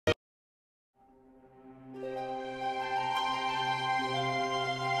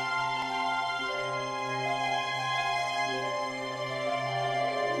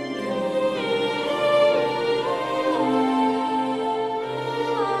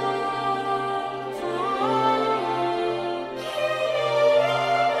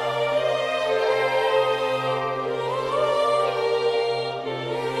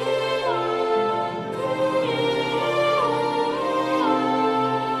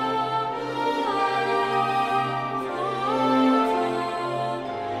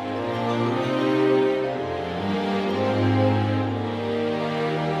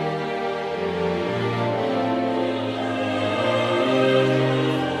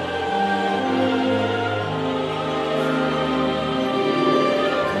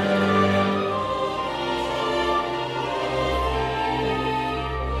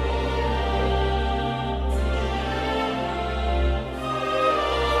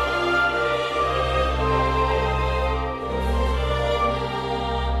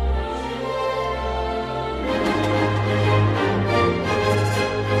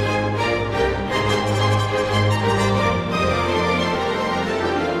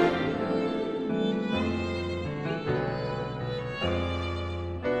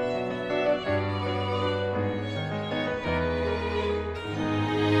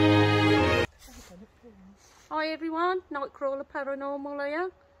Nightcrawler Paranormal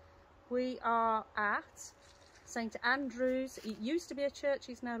here. We are at St Andrew's. It used to be a church,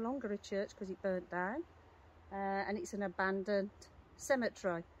 it's no longer a church because it burnt down. And it's an abandoned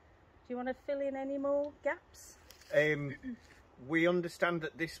cemetery. Do you want to fill in any more gaps? We understand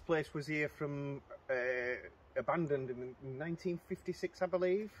that this place was here from abandoned in 1956, I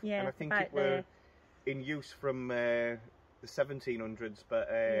believe. Yeah, and I think it were in use from the 1700s, but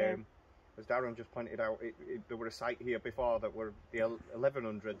as Darren just pointed out, there were a site here before that were the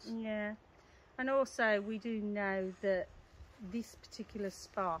 1100s. Yeah, and also we do know that this particular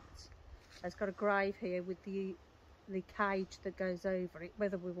spot has got a grave here with the cage that goes over it.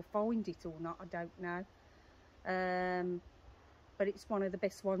 Whether we will find it or not, I don't know. But it's one of the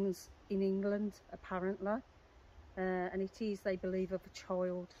best ones in England, apparently. And it is, they believe, of a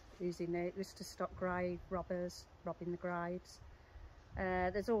child who's in there. It was to stop grave robbers robbing the graves.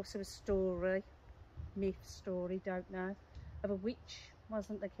 There's also a story, myth story, don't know, of a witch,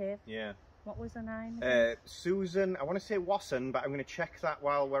 wasn't there, Kev? Yeah. What was her name? Susan, I want to say Wasson, but I'm going to check that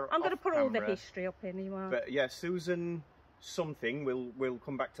while we're I'm going to put camera. all the history up anyway. But yeah, Susan something, we'll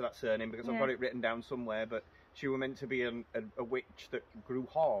come back to that surname because I've got it written down somewhere, but she was meant to be a witch that grew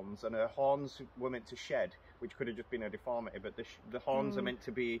horns, and her horns were meant to shed, which could have just been a deformity, but the horns are meant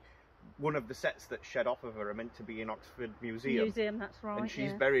to be, one of the sets that shed off of her are meant to be in Oxford Museum. That's right. And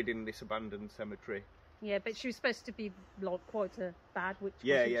she's buried in this abandoned cemetery. Yeah, but she was supposed to be like quite a bad witch.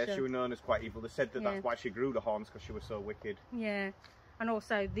 Yeah, she was known as quite evil. They said that that's why she grew the horns, because she was so wicked. Yeah, and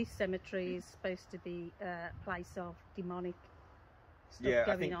also this cemetery is supposed to be a place of demonic stuff going on.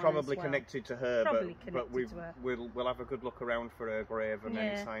 I think probably connected to her, but we'll have a good look around for her grave and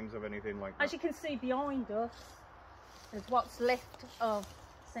any signs of anything like that. As you can see behind us, there's what's left of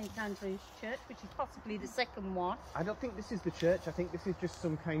St Andrew's Church, which is possibly the second one. I don't think this is the church. I think this is just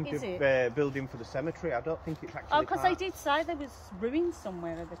some kind of building for the cemetery. I don't think it's actually. Oh, because they did say there was ruins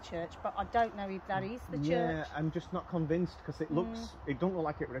somewhere of the church, but I don't know if that is the church. Yeah, I'm just not convinced because it looks. It don't look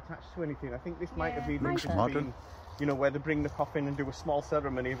like it were attached to anything. I think this might have even just been, you know, where they bring the coffin and do a small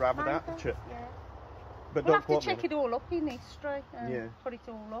ceremony rather than at the church. Yeah. But we'll have to check it all up in history and put it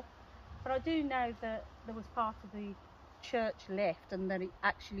all up. But I do know that there was part of the church left and then it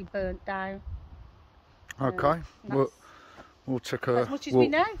actually burnt down. Okay, we'll take a as much as we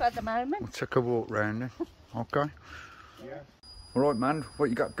know at the moment. We'll take a walk round then. Okay. Yeah. All right, man.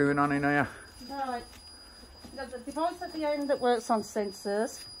 What you got going on in here? Right. The device at the end that works on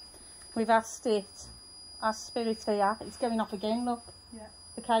sensors. We've asked it. Our spirit here. It's going off again. Look. Yeah.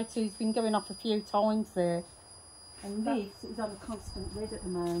 The K2's been going off a few times there. And this is on a constant red at the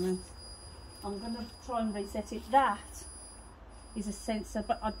moment. I'm going to try and reset it. That is a sensor,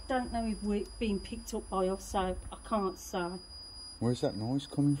 but I don't know if it's being picked up by us, so I can't say. Where's that noise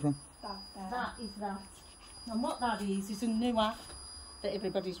coming from? That is that. And what that is a new app that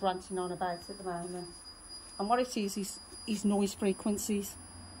everybody's ranting on about at the moment. And what it is noise frequencies.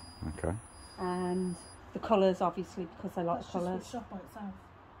 Okay. And the colours, obviously, because they like the colours. Switch off by itself.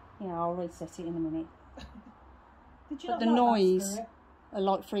 Yeah, I'll reset it in a minute. Did you but the noise are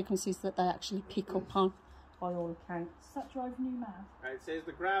like frequencies that they actually pick up on, by all accounts. Does that drive you mad? Right, it says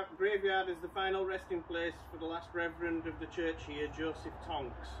the graveyard is the final resting place for the last reverend of the church here, Joseph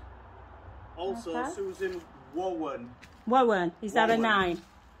Tonks. Also, Susan Wowen. Wowen, is that a name?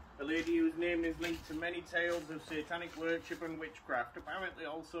 A lady whose name is linked to many tales of satanic worship and witchcraft, apparently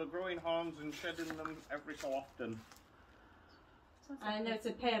also growing horns and shedding them every so often. And there's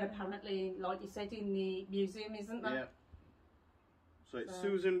a pair apparently, like you said, in the museum, isn't there? Yeah. So it's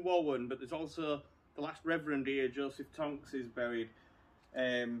Susan Wowen, but there's also the last reverend here, Joseph Tonks, is buried.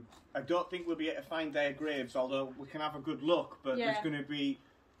 I don't think we'll be able to find their graves, although we can have a good look, but there's going to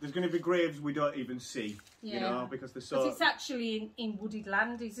be graves we don't even see, you know, because they're so... Because it's actually in wooded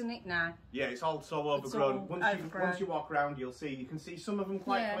land, isn't it, now? Yeah, it's all so overgrown. Once you walk around, you can see some of them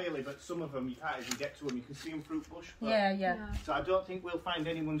quite clearly, but some of them you can't even get to them. You can see them through bush. So I don't think we'll find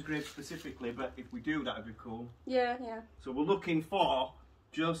anyone's grave specifically, but if we do, that'd be cool. Yeah. So we're looking for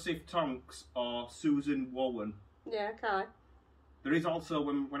Joseph Tonks or Susan Wowen. Yeah, okay. There is also,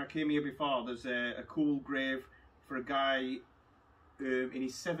 when I came here before, there's a cool grave for a guy in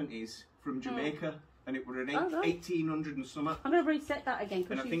his 70s from Jamaica, and it were in 1800 and something. I'm going to reset that again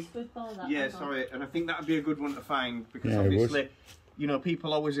because you stood by that. Yeah, sorry, and I think that would be a good one to find because obviously, you know,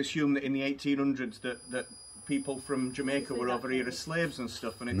 people always assume that in the 1800s that people from Jamaica were over here as slaves and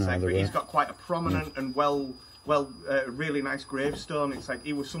stuff, and it's but he's got quite a prominent and really nice gravestone. It's like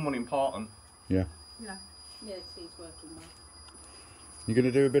he was someone important. Yeah. Yeah, he's working well. You're going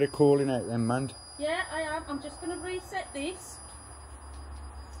to do a bit of calling out then, man? Yeah, I am. I'm just going to reset this.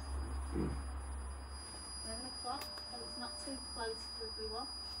 11 o'clock, so it's too close to everyone.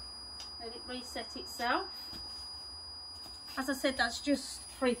 Let it reset itself. As I said, that's just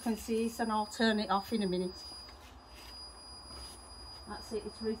frequencies, and I'll turn it off in a minute. That's it,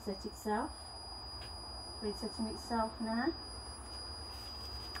 it's reset itself. Resetting itself now.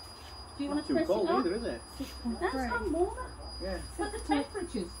 Do you want to press Not too it cold on? either, is it? That's not warmer. Yeah. But the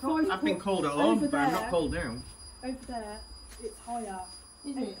temperature's I've been cold at home, Over but I'm not there. cold now. Over there, it's higher.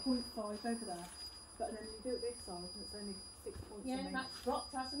 Is it? 8.5 over there. But then you do it this side and it's only 6 points. Yeah, something. that's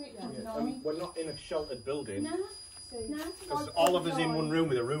dropped, hasn't it? Yeah. From Yeah, 9? we're not in a sheltered building. No, See? no. Because all of us in one room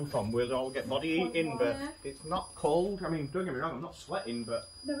with a roof on, we'll all get body heat in, but Yeah. it's not cold. I mean, don't get me wrong, I'm not sweating, but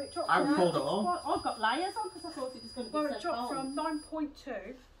No, it dropped I'm from, cold at home. Well, I've got layers on because I thought it was going to be well, so it dropped cold. from 9.2 to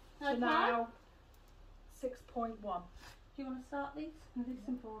Okay. now 6.1. Do you want to start these and do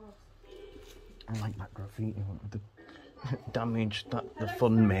some for us? I like that graffiti, the damage that the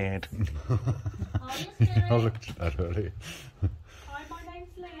fun made. Are you I serious? looked at that earlier. Hi, my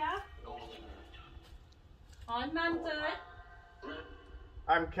name's Leah. I'm Mandy.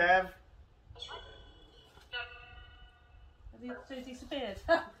 I'm Kev. Have the other two disappeared?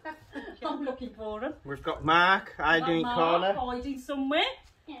 I'm looking for them. We've got Mark hiding in corner. Hiding somewhere.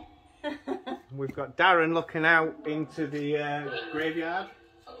 We've got Darren looking out into the graveyard.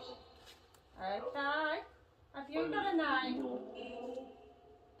 Okay. Have you got a name?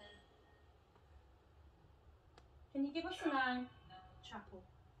 Can you give us a name? Chapel.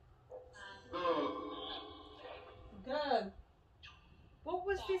 Go. What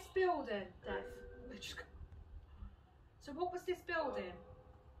was this building, Dave? So what was this building?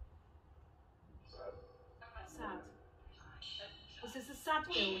 Sad. Was this a sad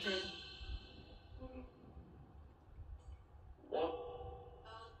building?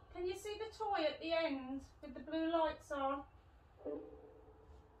 Can you see the toy at the end with the blue lights on?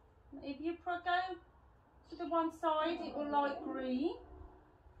 If you go to the one side, it will light green.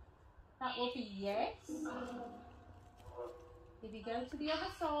 That will be yes. If you go to the other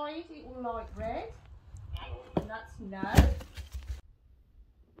side, it will light red. And that's no.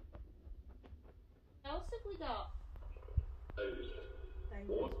 What else have we got? David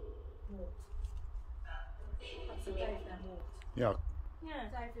Wart. That's a Dave then, Wart. Yeah. Yeah.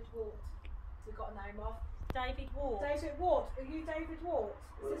 David Wart. We've got a name of. David Ward. David Wart. Are you David Wart?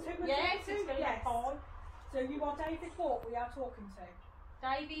 Is this who we're Yes, talking it's to? going to be fine. So you are David Wart we are talking to?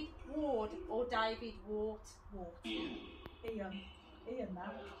 David Ward or David Wart? Wart. Ian. Ian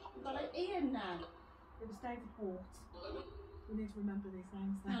now. We've got an Ian now. It was David Wart. We need to remember these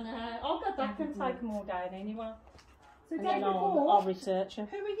names now. I know. I'll go back and take them all down anyway. So And then David I'll Wart, research them.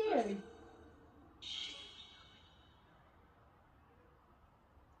 who are you?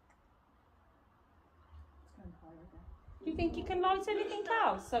 It's going higher again. Do you think you can light anything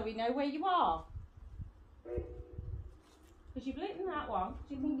else so we know where you are? Because you've lit that one.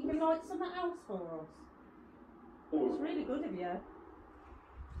 Do you think you can light something else for us? It's really good of you.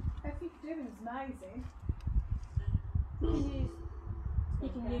 Everything you're doing is amazing. You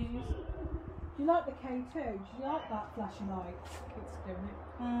can use. Do you like the K2? Do you like that flashing light? It's doing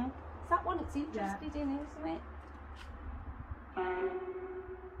it. It's that one it's interested in, isn't it?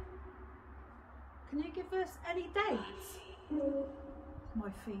 Can you give us any dates? My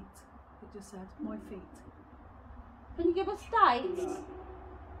feet. It just said, my feet. Can you give us dates?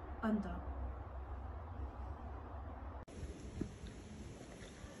 Under.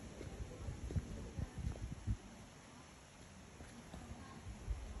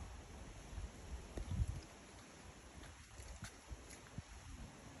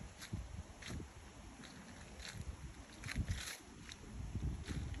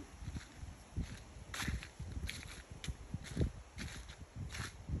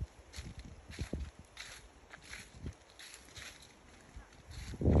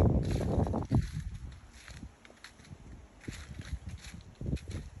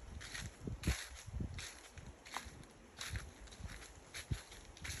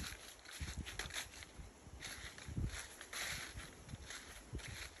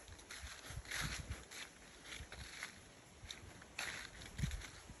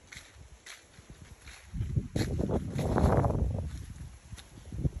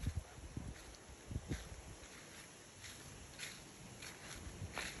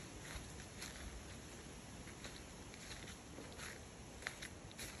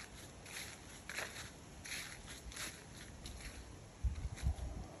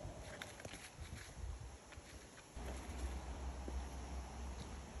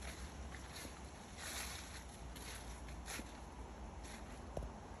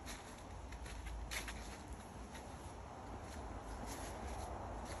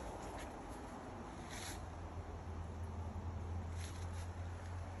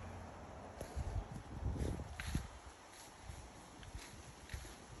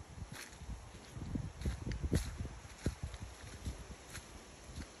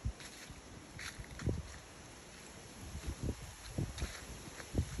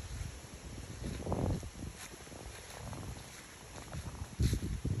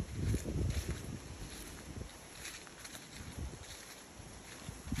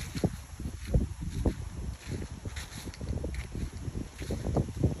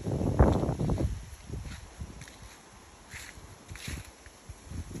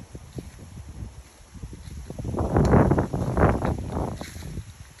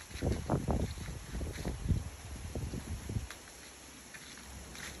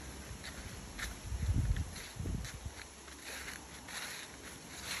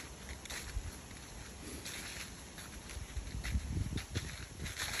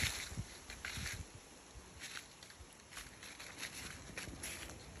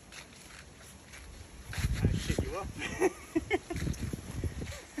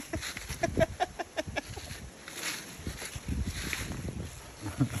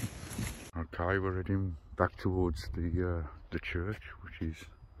 Okay, we're heading back towards the church, which is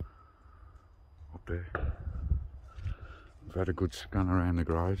up there. We've had a good scan around the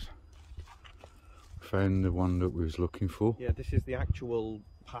graves. Found the one that we was looking for. Yeah, this is the actual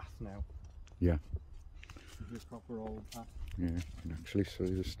path now. Yeah. This is the proper old path. Yeah, you can actually see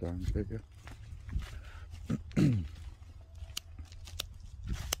the stones here.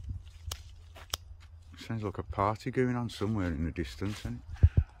 Sounds like a party going on somewhere in the distance, isn't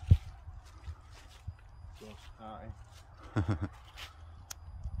it? Just party. Yeah,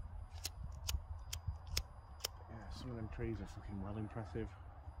 some of them trees are fucking well impressive.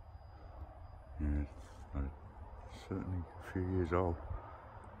 Yeah, certainly a few years old.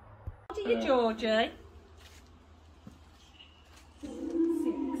 What are you, Georgie? 6.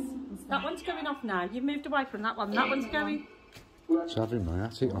 That one's going off now. You've moved away from that one. That one's going. It's having me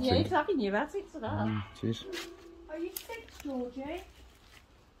at it, I Yeah, think. it's having you at it, so that. It is. Are you 6, Georgie?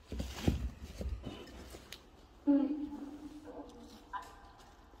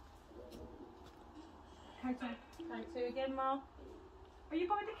 K2 again, Ma. Are you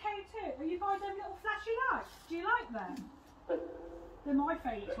buying the K2? Are you buying them little flashy lights? Do you like them? They're my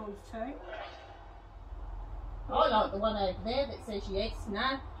favourite toys too. I like the one over there that says yes,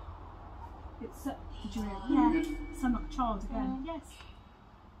 no. It's did you hear? Yeah. Sound like a child again. Yes.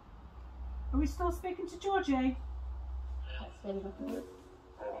 Are we still speaking to Georgie? That's very good.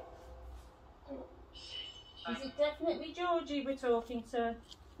 Is it definitely Georgie we're talking to?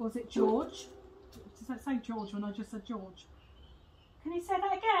 Or is it George? Does that say George when I just said George? Can you say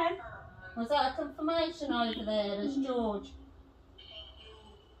that again? Was that a confirmation over there as George?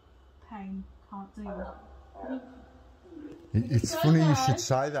 Pain, can't deal. It's funny you should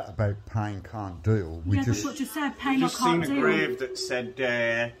say that about pain can't deal. We Yeah, that's just what you said. Pain, Just I can't seen a deal. grave that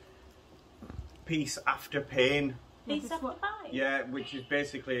said peace after pain. Peace That's after what- pain? Yeah, which is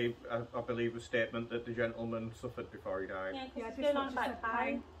basically, I believe, a statement that the gentleman suffered before he died. Yeah, 'cause Yeah, it's this going what on you about said.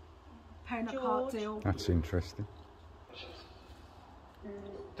 pain. Pain, I can't George. deal. that's interesting.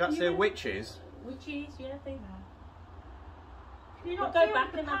 That's their witches. Which is, yeah, they Can you We'll not go deal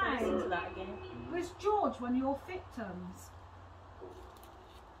back with and the have a listen to pain? that again. Was George one of your victims?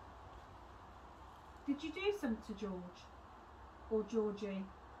 Did you do something to George? Or Georgie?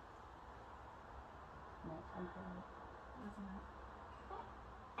 No, temporary.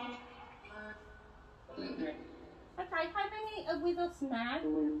 Okay, how many are with us now?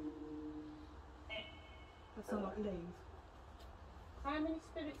 That's not like leave. How many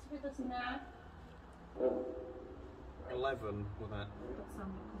spirits are with us now? 11 was that. That's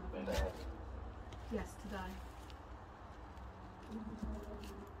some. Yes, today.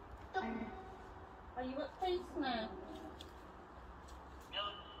 Are you at peace now?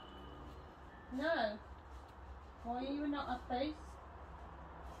 No. Why are you not at peace?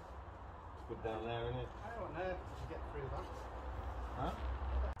 Good down there, isn't it? How on earth did you get through that? Huh?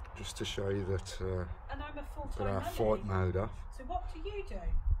 Just to show you that And I'm a got full-time our nanny. fight mode off. So what do you do?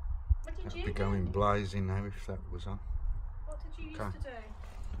 What did That'd you be do? going blazing now if that was on. What did you Okay. used to do?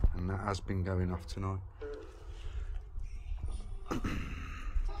 And that has been going off tonight.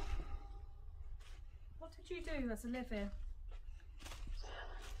 What did you do as a living?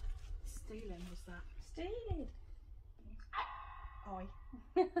 Stealing was that? Stealing. I.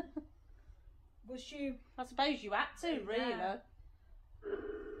 Was you? I suppose you had to, really. Yeah.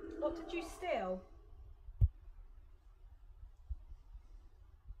 What did you steal?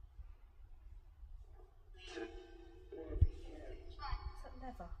 Is that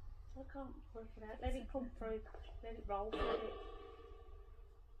leather? I can't work it out. Let it come through. Let it roll through it.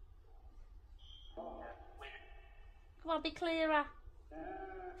 Come on, be clearer.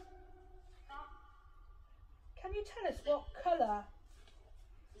 Can you tell us what colour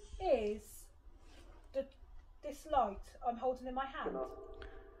is this light I'm holding in my hand?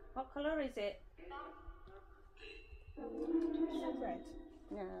 What colour is it? Is it red?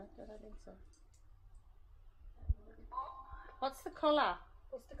 No, I don't think so. What's the colour?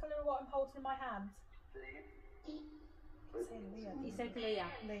 What's the colour of what I'm holding in my hand? Say Leah. You said Leah.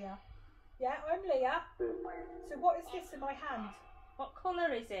 Leah. Yeah, I'm Leah. So what is this in my hand? What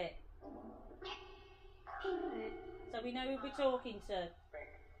colour is it? So we know who we're talking to.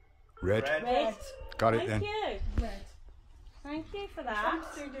 Red. Red. Red. Got it Thank then. you. Red. Thank you for I'm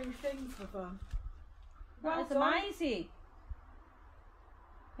that. trying to do things for fun. That is Well done. amazing.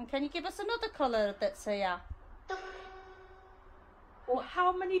 And can you give us another colour that's here? Or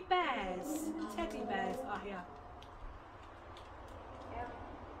how many bears, teddy bears, are here?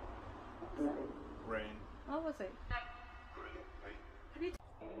 Rain. Oh, was it?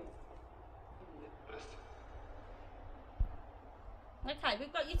 Okay,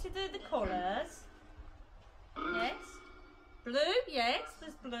 we've got you to do the colours. Yes. Blue, yes,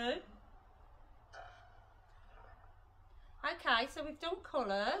 there's blue. Okay, so we've done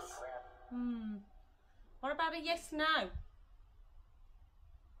colours. What about a yes, no?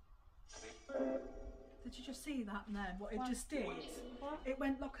 Did you just see that then? What it just did? What? It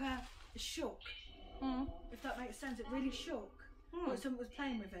went like a shook. If that makes sense, it really shook. Like someone was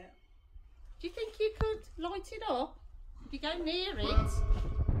playing with it. Do you think you could light it up? If you go near it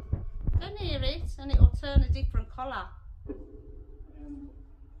and it'll turn a different colour.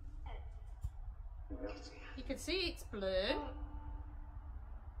 You can see it's blue.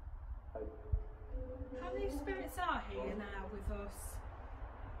 How many spirits are here now with us?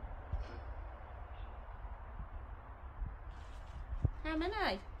 How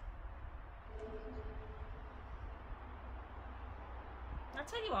many? I'll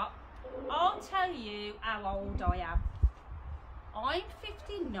tell you what, I'll tell you how old I am. I'm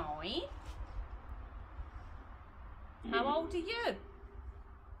 59. How old are you?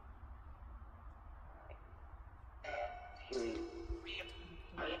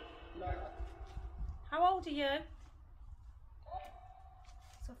 How old are you?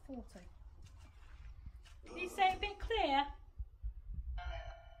 So 40. Can you say it a bit clear?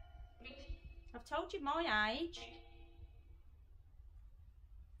 I've told you my age.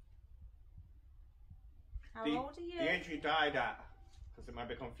 How old are you? The age you died at, because it might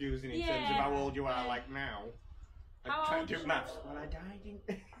be confusing in terms of how old you are like now. I'm How trying old to do you- maths. Well, I died in...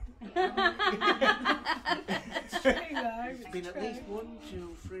 It's true though. It's been at least 1,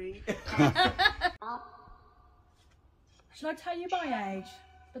 2, 3... Shall I tell you my age?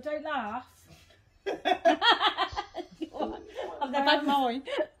 But don't laugh. I've never had mine.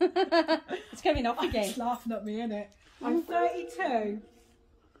 It's coming off again. It's laughing at me, innit? I'm 32.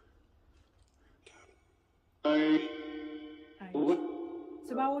 Age.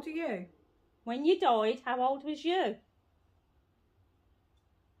 So how old are you? When you died, how old was you?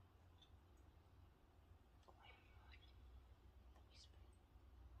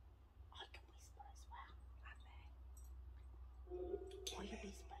 I can whisper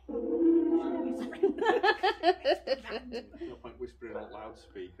as well. No point whispering on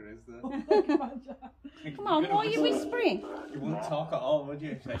loudspeaker, is there? Come on, why are you whispering? You wouldn't talk at all, would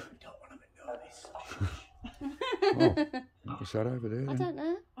you? It's like, we don't want them to know this. What's that over there I then? don't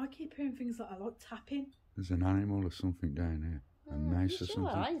know. I keep hearing things like tapping. There's an animal or something down here. A mouse or Sure,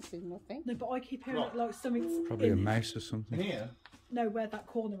 something. I ain't seen nothing. No, but I keep hearing like something's Probably a in, mouse or something. Here? no, where that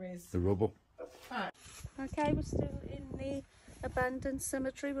corner is. The rubble. Okay, we're still in the abandoned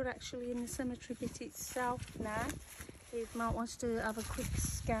cemetery. We're actually in the cemetery bit itself now. If Mark wants to have a quick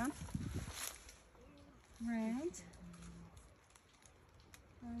scan round.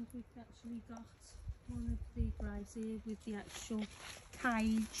 And we've actually got one of the graves here with the actual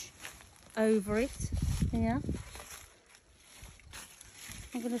cage over it. Yeah.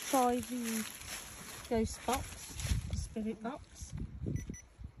 I'm going to try the ghost box, the spirit box,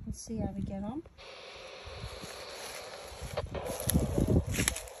 and see how we get on.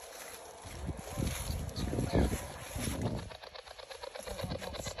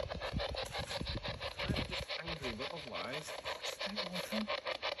 Angry, but otherwise...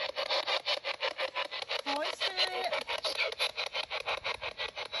 Hi, spirit.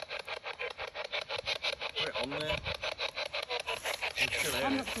 Put it on there.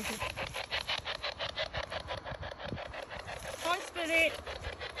 I'm not good. Hi, spirit.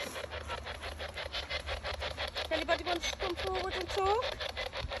 Does anybody want to come forward and talk?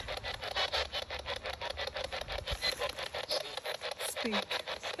 Speak.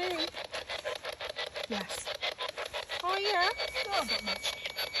 Speak. Yes. Oh, yeah. Oh, but much.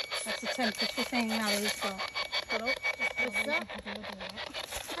 That's a temperature thing now, as well. Got up. What's that?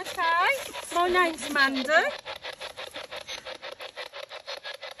 Okay. My name's Mandy.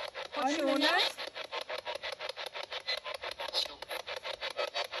 What's your name?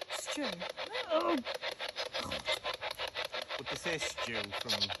 Stew. Oh, Would they say stew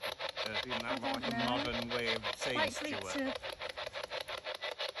from... you know, don't like a know. modern way of saying wait for stew? it to...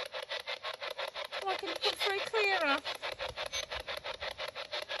 Oh, I can come through clearer.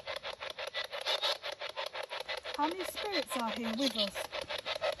 How many spirits are here with us?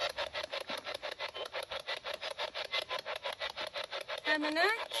 How many?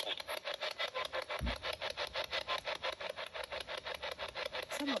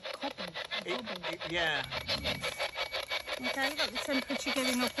 Some like cobble. Yeah. Okay, you've got the temperature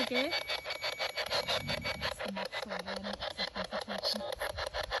getting up again.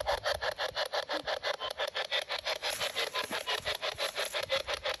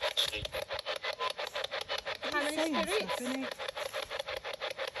 How many spirits?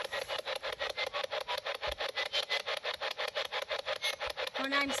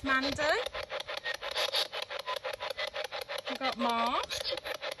 name's Mandy. We've got Mark,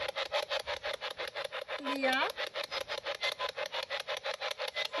 Leah,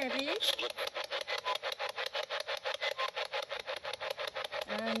 Kelly,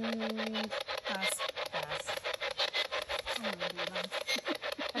 and Daz.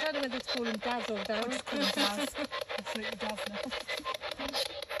 I don't know whether to call him Daz or Daz. Just call him Daz. Absolutely Daz now.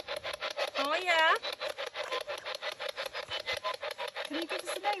 Oh yeah. Can you give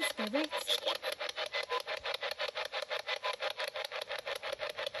us a name, Spirit?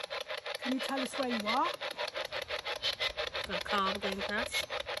 Can you tell us where you are? Got a car going past.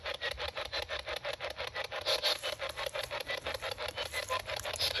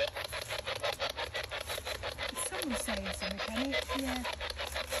 Is someone saying something, Kenny? Yeah.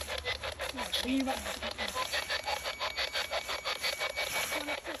 Are you right?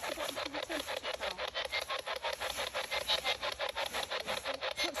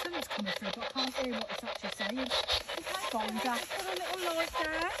 Look, something's coming through, but I can't hear what it's actually saying. Find that. Put a little light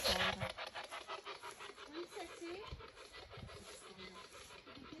there.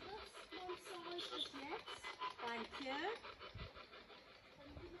 Thank you.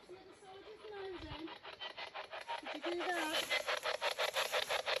 Did you do that?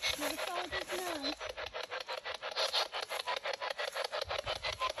 The other side is no.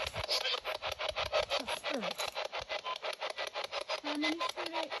 That's Spirit. How many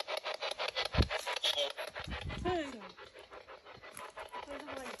spirits? Two. I don't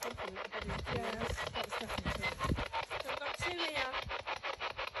know where you come from, but it's two. Yeah, that was definitely Spirit. So we've got two here.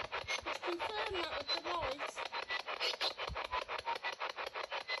 Let's confirm that with the lights.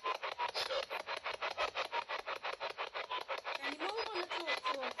 Any more want to talk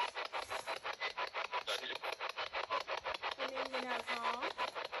to us? I mean, you know harm.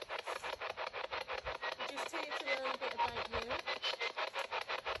 We're just here to learn a bit about you.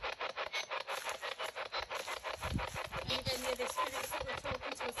 And if any of the spirits that were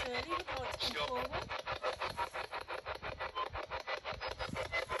talking to us earlier would like to come forward.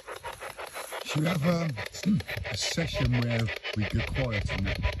 Should we have a session where we go quiet and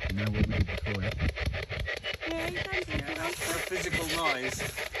that, you know, what we did before? Yeah? Yeah, you can do Yeah, that. for a physical noise,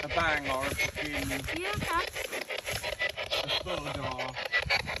 a bang or a fucking Yeah, okay. a thud or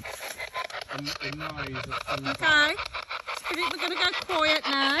a noise of some Okay. Spirit, we're going to go quiet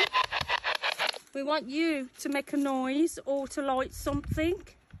now. We want you to make a noise or to light something.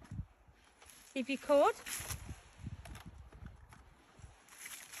 If you could.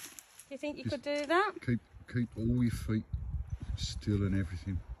 Do you think you could do that? Keep all your feet still and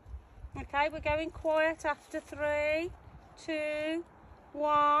everything. Okay, we're going quiet after 3, 2,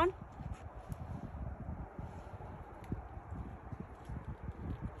 1. You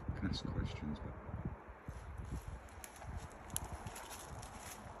can ask questions, but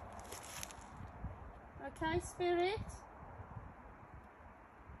Okay, Spirit.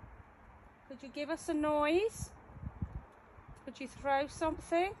 Could you give us a noise? Could you throw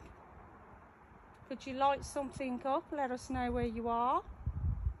something? Could you light something up? Let us know where you are.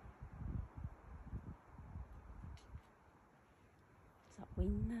 Is that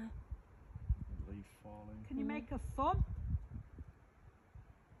wind now? leaf falling. Can you make a thumb?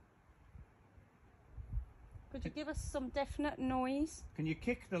 Could you give us some definite noise? Can you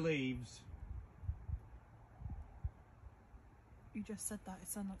kick the leaves? You just said that. It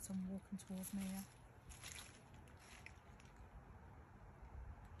sounded like someone walking towards me. Yeah.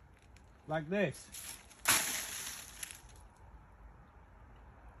 Like this?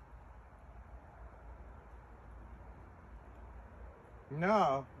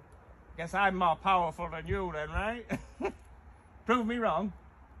 No. Guess I'm more powerful than you then, right? Prove me wrong.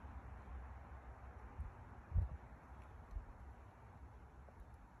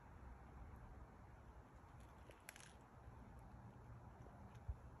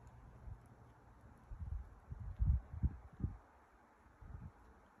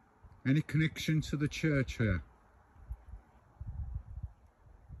 any connection to the church here?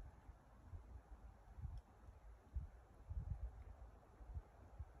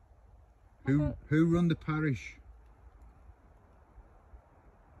 Who run the parish?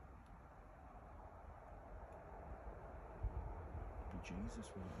 Jesus,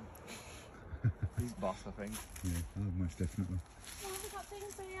 he's boss, I think. Yeah, oh, most definitely. Well, we've got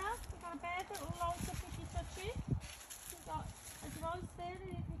things here. We've got a bed that will light up if you touch it. We've got a device there,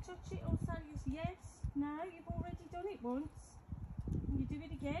 and if you touch it, it'll tell you yes, no. You've already done it once. Can you do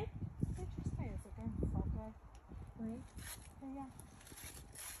it again? Which stairs are going foggy? Wait. Yeah.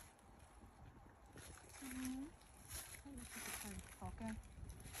 Foggy.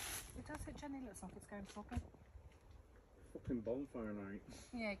 It does. It generally looks like it's going foggy. fucking bonfire night.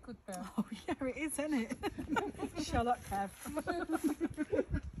 Yeah, it could be. Oh yeah, it is, isn't it? Shut up, Kev.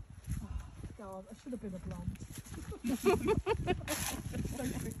 Oh, God, I should have been a blonde. So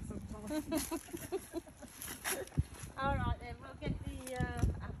quick sometimes. All right then, we'll get the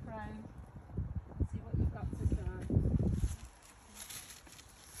afro. See what you've got to say.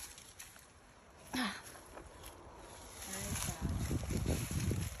 Okay.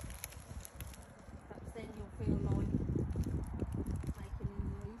 Perhaps then you'll feel like making any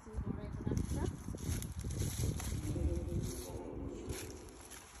noises or whatever after.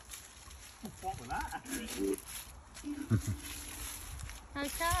 What was that?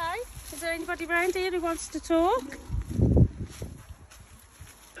 Okay, is there anybody around here who wants to talk?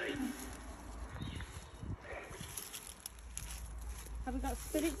 Have we got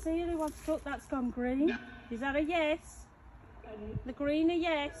spirits here who wants to talk? That's gone green. Is that a yes? The green a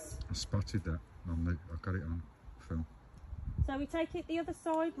yes? I spotted that. I got it on film. So we take it the other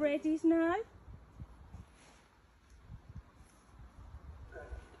side, red is no?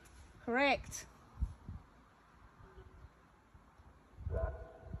 Correct.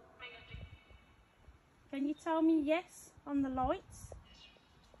 Can you tell me yes on the lights?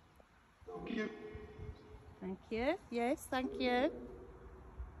 Thank you. Yes, thank you.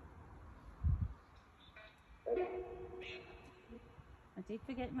 I did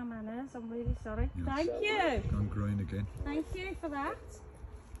forget my manners. I'm really sorry. Yes. Thank you. Gone green again. Thank you for that.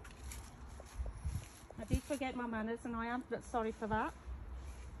 I did forget my manners and I am sorry for that.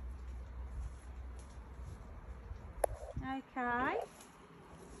 Okay.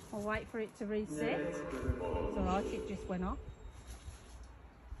 I'll wait for it to reset. It's alright, it just went off.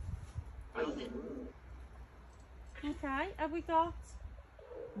 Okay, have we got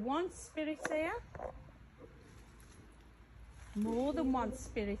one spirit here? More than one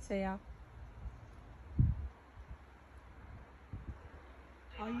spirit here.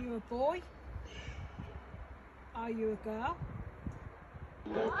 Are you a boy? Are you a girl?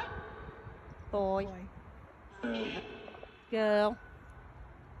 Boy. Girl.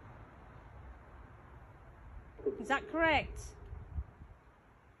 Is that correct?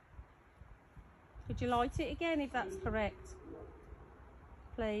 Could you light it again if that's correct?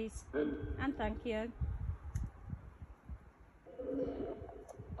 Please. And thank you.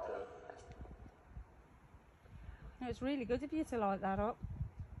 It's really good of you to light that up.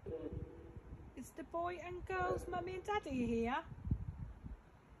 Is the boy and girl's mummy and daddy here?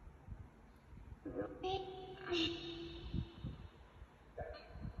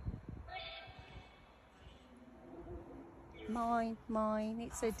 Mine, mine.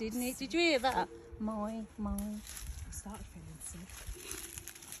 It said, didn't it? Did you hear that? Mine, mine. I started feeling sick.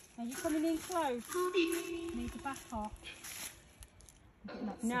 Are you coming in close? Need to back off.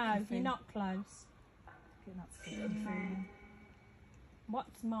 No, you're not close. Getting that sicky feeling.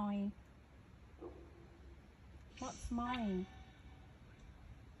 What's mine? What's mine?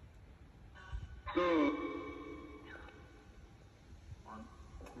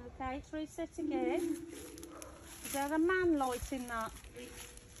 Okay, it's reset again. Is there a man lighting that?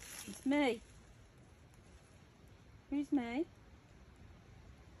 It's me. Who's me?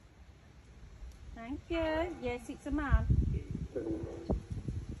 Thank you. Yes, it's a man.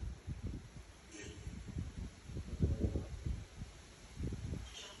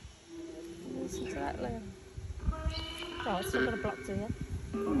 Listen to that, Liam. Oh, it's still got a block to you.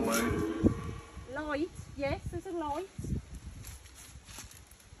 Light. Yes, there's a light.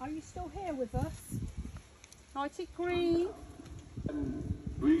 Are you still here with us? Light it green.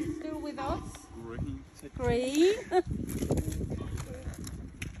 Still with us. Green. Green.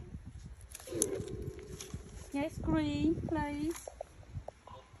 Yes, green, please.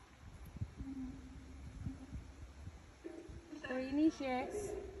 Greenish, yes.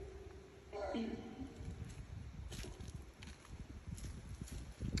 Okay.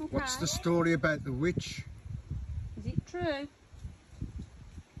 What's the story about the witch? Is it true?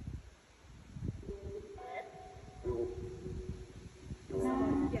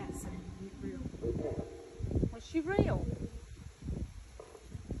 Yes, and real. Was she real?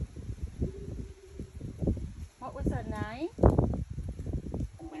 What was her name?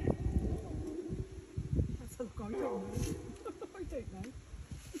 That's a look, I don't know. I don't know.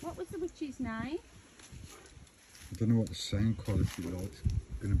 What was the witch's name? I don't know what the sound quality like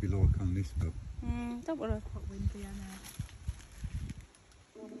going to be like on this, but Don't worry. Quite windy, I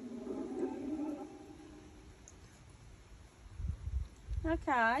know.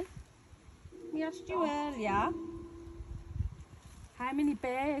 Okay. We asked you earlier, how many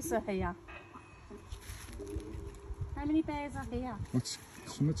bears are here? How many bears are here? what's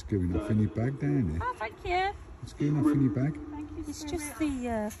so much going off in your bag down there? Oh, thank you. What's going off in your bag? Thank you, It's Spirit. just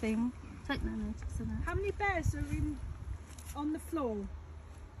the thing. Take no notice of that. How many bears are on the floor?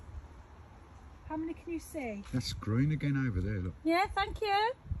 How many can you see? That's green again over there, look. Yeah, thank you.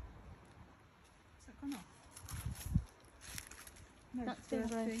 Has that gone off? No, That's it's still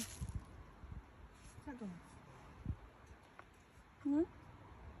the empty. other. Has that gone off? No, Is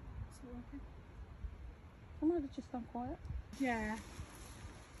it working? I might have just gone quiet. Yeah.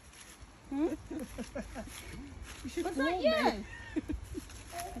 Hmm? You should Was warn that me. you?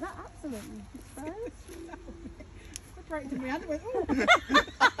 Is that absolutely exposed? I breaked in my hand and went, oh.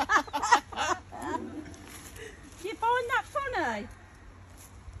 Do you find that funny?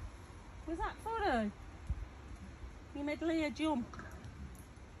 Was that funny? You made Leah jump.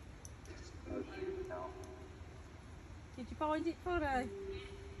 Did you find it funny?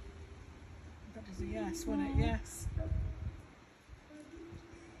 That was a yes, wasn't it? Yes.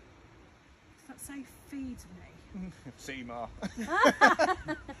 Does that say feed me? Seymour.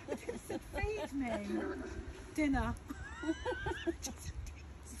 It said feed me. Dinner.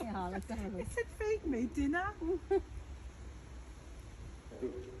 Yeah, let's have a look. It said feed me dinner.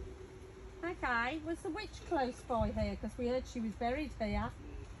 Okay, was the witch close by here? Because we heard she was buried here.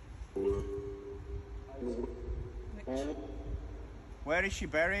 Where is she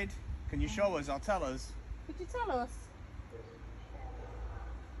buried? Can you show us or tell us? Could you tell us?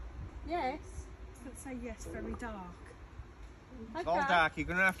 Yes. Does it say yes, very dark? It's all dark. You're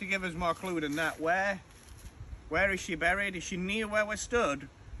going to have to give us more clue than that. Where is she buried? Is she near where we stood?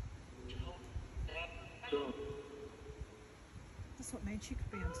 That's what I mean. She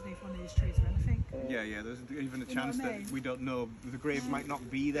could be underneath one of these trees or anything. Yeah, there's even a You know chance what I that mean? we don't know. The grave might not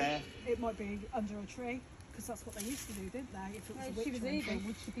be there. It might be under a tree because that's what they used to do, didn't they? If it was a If witch she was or evil, anything.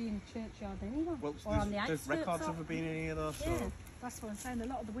 would she be in the churchyard anyway? Well, or on the there's outskirts records of her of? being in here though, so... Yeah. That's what I'm saying. A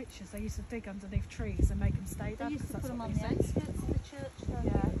lot of the witches, they used to dig underneath trees and make them stay They there used because to put that's them what on they the said. outskirts of the church. Though,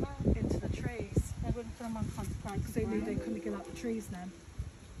 Yeah, didn't into the trees they? They wouldn't put them on consecrated because they knew ground. they couldn't get out the trees then.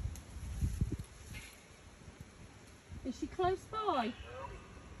 Is she close by?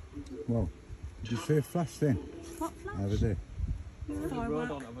 Well, did you see a flash then? What flash? Over there. There's a road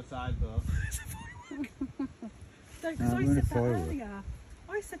Firework. on the other side though. No, because No, I we're in said a that firework. earlier.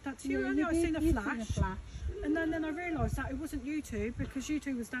 I said that to you Yeah, earlier. I did- seen a you'd flash, and then I realised that it wasn't you two because you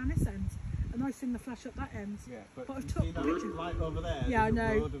two was down this end, and I seen the flash up that end. Yeah, but But I've you took see that pictures. light over there? Yeah, I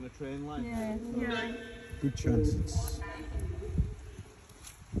There's a know. road and a train line Yeah. there. Yeah. Good chance it's...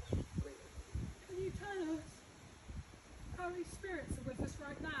 Can you tell us how many spirits are with us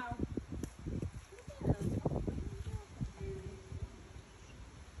right now?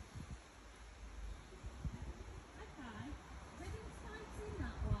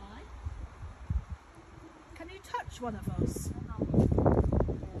 Can you touch one of us?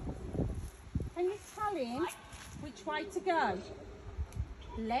 Can you tell him which way to go?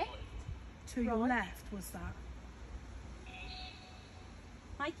 Left? To your Right. left was that?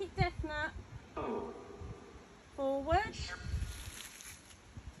 Make it definite. Forward.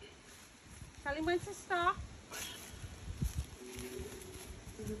 Tell him when to stop.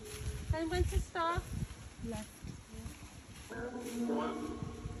 Tell him when to stop. Left.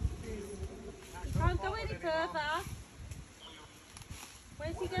 You can't go any further.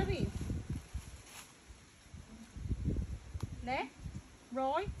 Where's he going? Left,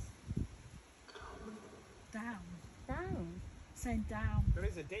 right, Down. down. Saying down. There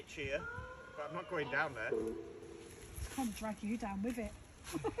is a ditch here, but I'm not going down there. Can't drag you down with it.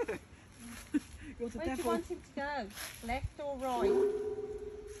 You're the Where do you devil. want him to go? Left or right?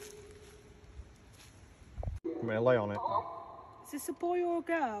 I'm going to lay on it. Is this a boy or a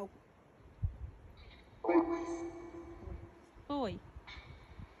girl? Boy.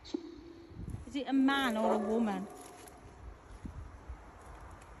 Is it a man or a woman?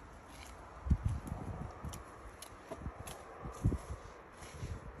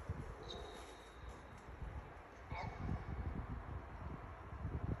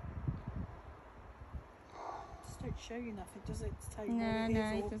 Just don't show you nothing, does it? To tell you No, what it no,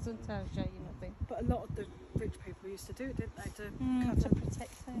 is, it or- doesn't show you nothing. But a lot of the rich people used to do it, didn't they? To cut To them.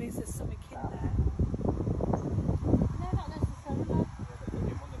 protect him. Means there's something in there. No, not necessarily. They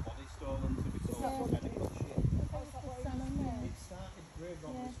didn't want the body stolen to be sold Yeah. for medical shit. It started, grave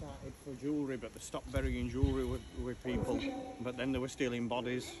robbers started for jewellery, but they stopped burying jewellery with people. But then they were stealing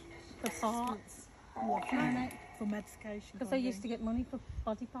bodies. For parts. What? No. For medication. Because they used to get money for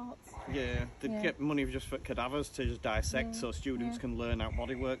body parts. Yeah, they'd Yeah. get money just for cadavers to just dissect, Yeah, so students yeah. can learn how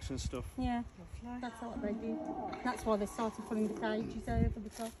body works and stuff. Yeah, Lovely. that's what they did. That's why they started putting the cages over the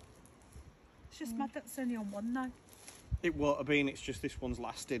top. It's just mad that's only on one now. It won't have been, it's just this one's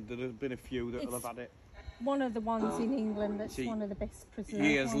lasted. There'd have been a few that will It's- have had it. one of the ones in England that's one of the best preserved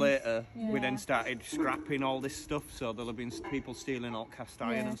Years ones. later, Yeah. we then started scrapping all this stuff, so there'll have been people stealing all cast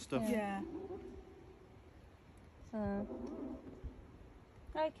iron and stuff. Yeah. So,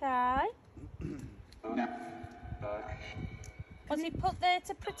 okay. Was it put there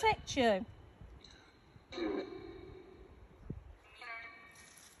to protect you?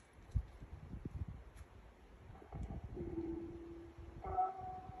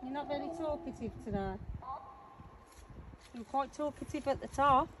 You're not very talkative today. You're quite talkative at the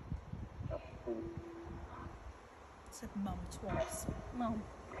top. Said mum twice. Mum.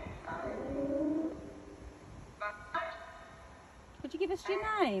 Could you give us your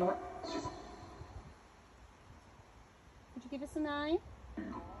name? Could you give us a name? It's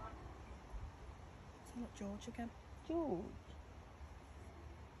not George again. George.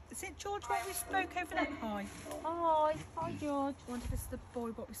 Is it George what we spoke over there? Hi. Hi. Hi, George. I wonder if it's the boy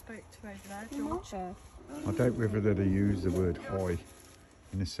what we spoke to over there, George. George. I doubt whether they'd have used the word high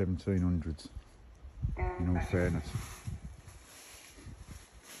in the 1700s, in all fairness.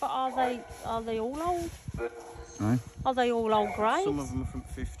 But are they all old? Eh? Are they all old greys? Some of them are from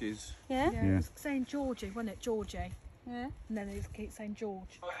 50s. Yeah? Yeah, Yeah. it was saying Georgie, wasn't it? Georgie. Yeah. And then it keeps saying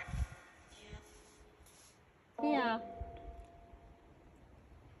George. Yeah.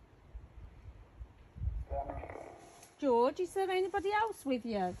 George, is there anybody else with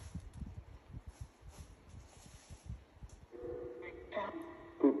you?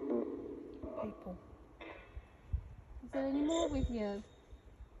 People. Is there any more with you?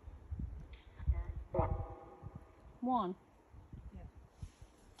 One. Yeah.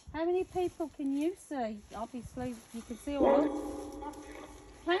 How many people can you see? Obviously, you can see all of us.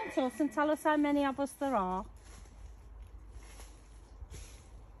 Count us and tell us how many of us there are.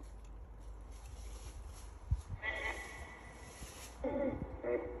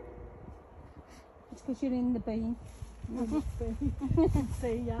 It's because you're in the beam.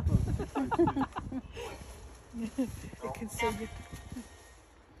 See ya. You can see you.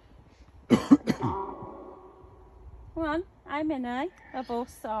 Come on, how many of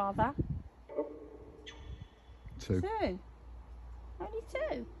us are there? Two. Two. Only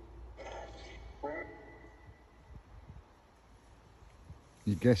two.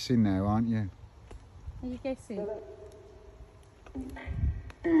 You're guessing now, aren't you? Are you guessing?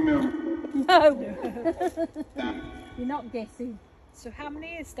 No. You're not guessing. So how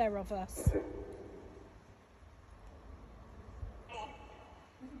many is there of us?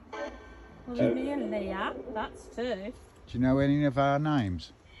 Well, me and Leah, that's two. Do you know any of our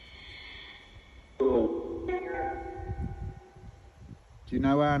names? Do you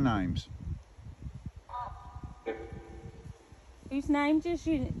know our names? Whose name do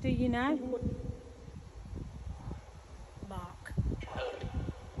you know? Mark.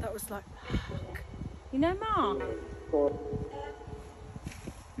 That was like Mark. You know Mark?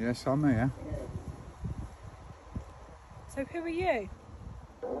 Yes, I'm here. So who are you?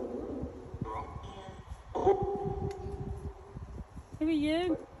 Who are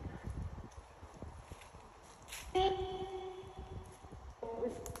you?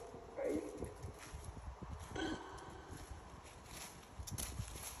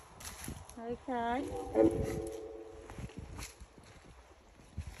 Okay.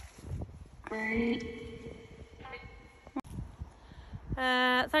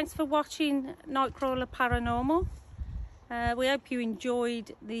 Thanks for watching Nightcrawler Paranormal. We hope you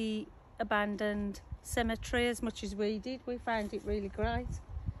enjoyed the abandoned cemetery as much as we did. We found it really great.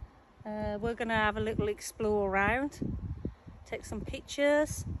 We're going to have a little explore around, take some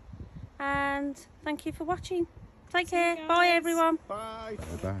pictures, and thank you for watching. Take care. Bye everyone. Bye.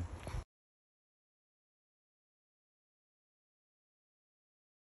 Bye-bye.